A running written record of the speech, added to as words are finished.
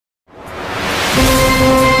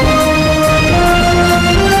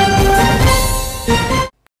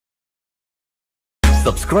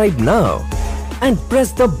Subscribe now and press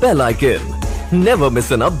the bell icon. Never miss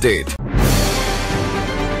an update.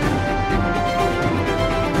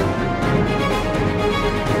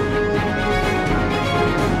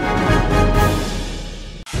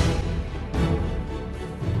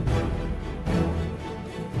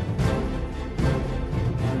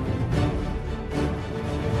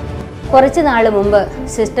 കുറച്ച് നാൾ മുമ്പ്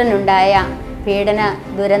സിസ്റ്ററിനുണ്ടായ പീഡന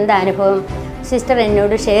ദുരന്ത അനുഭവം സിസ്റ്റർ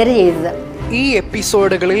എന്നോട് ഷെയർ ചെയ്തത്. ഈ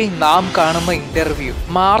എപ്പിസോഡുകളിൽ നാം കാണുന്ന ഇന്റർവ്യൂ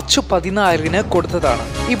മാർച്ച് 14 കൊടുത്തതാണ്.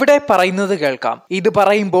 ഇവിടെ പറയുന്നത് കേൾക്കാം. ഇത്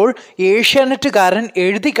പറയുമ്പോൾ ഏഷ്യാനെറ്റുകാരൻ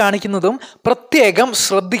എഴുതി കാണിക്കുന്നതും പ്രത്യേകം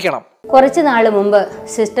ശ്രദ്ധിക്കണം. കുറച്ച് നാൾ മുമ്പ്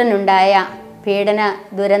സിസ്റ്ററിനുണ്ടായ പീഡന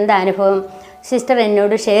ദുരന്ത അനുഭവം സിസ്റ്റർ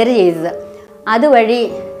എന്നോട് ഷെയർ ചെയ്തത്. അതുവഴി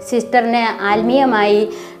സിസ്റ്ററിനെ ആത്മീയമായി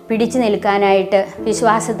പിടിച്ചു നിൽക്കാനായിട്ട്,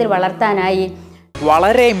 വിശ്വാസത്തിൽ വളർത്താനായി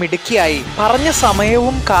വളരെ മിടുക്കിയായി പറഞ്ഞ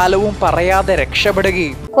സമയവും കാലവും പറയാതെ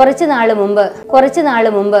രക്ഷപ്പെടുകയും കുറച്ച് നാള്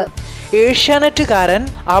മുമ്പ് ഏഷ്യാനെറ്റുകാരൻ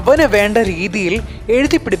അവന് വേണ്ട രീതിയിൽ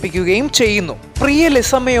എഴുതി പിടിപ്പിക്കുകയും ചെയ്യുന്നു. പ്രിയ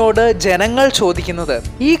ലിസമ്മയോട് ജനങ്ങൾ ചോദിക്കുന്നത്,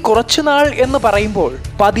 ഈ കുറച്ചുനാൾ എന്ന് പറയുമ്പോൾ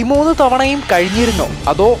 13 തവണയും കഴിഞ്ഞിരുന്നോ,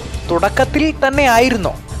 അതോ തുടക്കത്തിൽ തന്നെ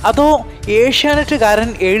ആയിരുന്നോ, അതോ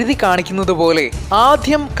ഏഷ്യാനെറ്റുകാരൻ എഴുതി കാണിക്കുന്നത് പോലെ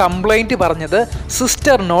ആദ്യം കംപ്ലൈന്റ് പറഞ്ഞത്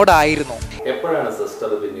സിസ്റ്ററിനോടായിരുന്നു? എപ്പോഴാണ്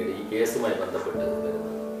സിസ്റ്റർ പിന്നീട് ഈ കേസുമായി ബന്ധപ്പെട്ട്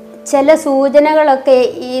ചില സൂചനകളൊക്കെ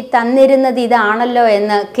ഈ തന്നിരുന്നത് ഇതാണല്ലോ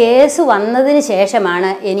എന്ന് കേസ് വന്നതിന് ശേഷമാണ്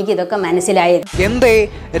എനിക്കിതൊക്കെ മനസ്സിലായത്. എന്തേ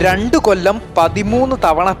 2 കൊല്ലം 13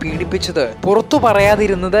 തവണ പീഡിപ്പിച്ചത് പുറത്തു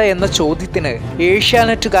പറയാതിരുന്നത് എന്ന ചോദ്യത്തിന്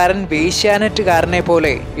ഏഷ്യാനെറ്റുകാരൻ വേശ്യാനെറ്റുകാരനെ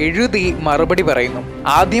പോലെ എഴുതി മറുപടി പറയുന്നു.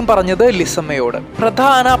 ആദ്യം പറഞ്ഞത് ലിസമ്മയോട്.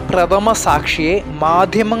 പ്രഥമ സാക്ഷിയെ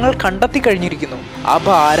മാധ്യമങ്ങൾ കണ്ടെത്തി കഴിഞ്ഞിരിക്കുന്നു.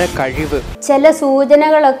 അപാര കഴിവ്. ചില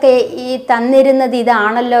സൂചനകളൊക്കെ ഈ തന്നിരുന്നത്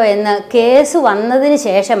ഇതാണല്ലോ എന്ന് കേസ് വന്നതിന്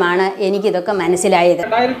ശേഷമാണ് എനിക്കിതൊക്കെ മനസ്സിലായത്.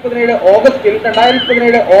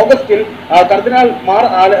 2017 ഓഗസ്റ്റിൽ കർദിനാൾ മാർ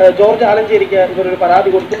ജോർജ് ആലഞ്ചേരിക്ക് ഇവരൊരു പരാതി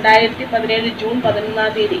കൊടുത്തു. 2017 ജൂൺ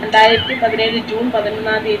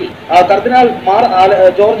 11 തീയതി കർദിനാൾ മാർ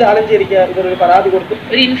ജോർജ് ആലഞ്ചേരിക്ക് ഇവരൊരു പരാതി കൊടുത്തു.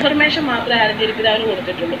 ഒരു ഇൻഫർമേഷൻ മാത്രമേ ആലഞ്ചേരി പിതാവിന്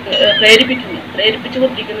കൊടുത്തിട്ടുള്ളൂ.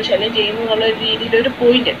 പ്രേരിപ്പിച്ചുകൊണ്ടിരിക്കുന്നു, ശല്യം ചെയ്യുന്നു എന്നുള്ള രീതിയിൽ ഒരു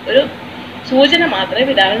പോയിന്റ്, ഒരു സൂചന മാത്രമേ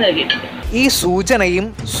പിതാവിന് നൽകിയിട്ടുള്ളൂ. ഈ സൂചനയും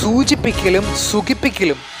സൂചിപ്പിക്കലും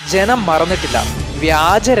സുഖിപ്പിക്കലും ജനം മറന്നിട്ടില്ല.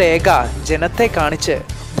 വ്യാജരേഖ ജനത്തെ കാണിച്ച്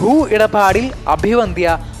ഭൂ ഇടപാടിൽ അഭിവന്ദ്യ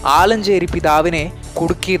ആലഞ്ചേരി പിതാവിനെ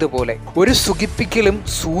കുടുക്കിയതുപോലെ ഒരു സുഖിപ്പിക്കലും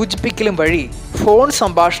സൂചിപ്പിക്കലും വഴി ഫോൺ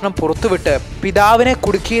സംഭാഷണം പുറത്തുവിട്ട് പിതാവിനെ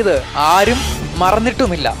കുടുക്കിയത് ആരും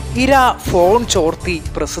മറന്നിട്ടുമില്ല. ഇര ഫോൺ ചോർത്തി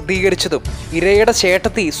പ്രസിദ്ധീകരിച്ചതും ഇരയുടെ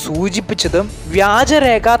ചേട്ടത്തി സൂചിപ്പിച്ചതും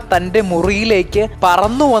വ്യാജരേഖ തന്റെ മുറിയിലേക്ക്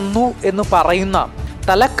പറന്നു വന്നു എന്ന് പറയുന്ന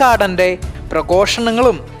തലക്കാടന്റെ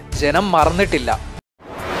പ്രഘോഷണങ്ങളും ജനം മറന്നിട്ടില്ല.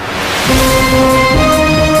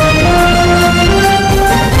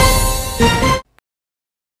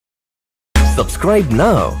 Subscribe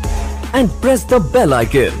now and press the bell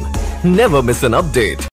icon. Never miss an update.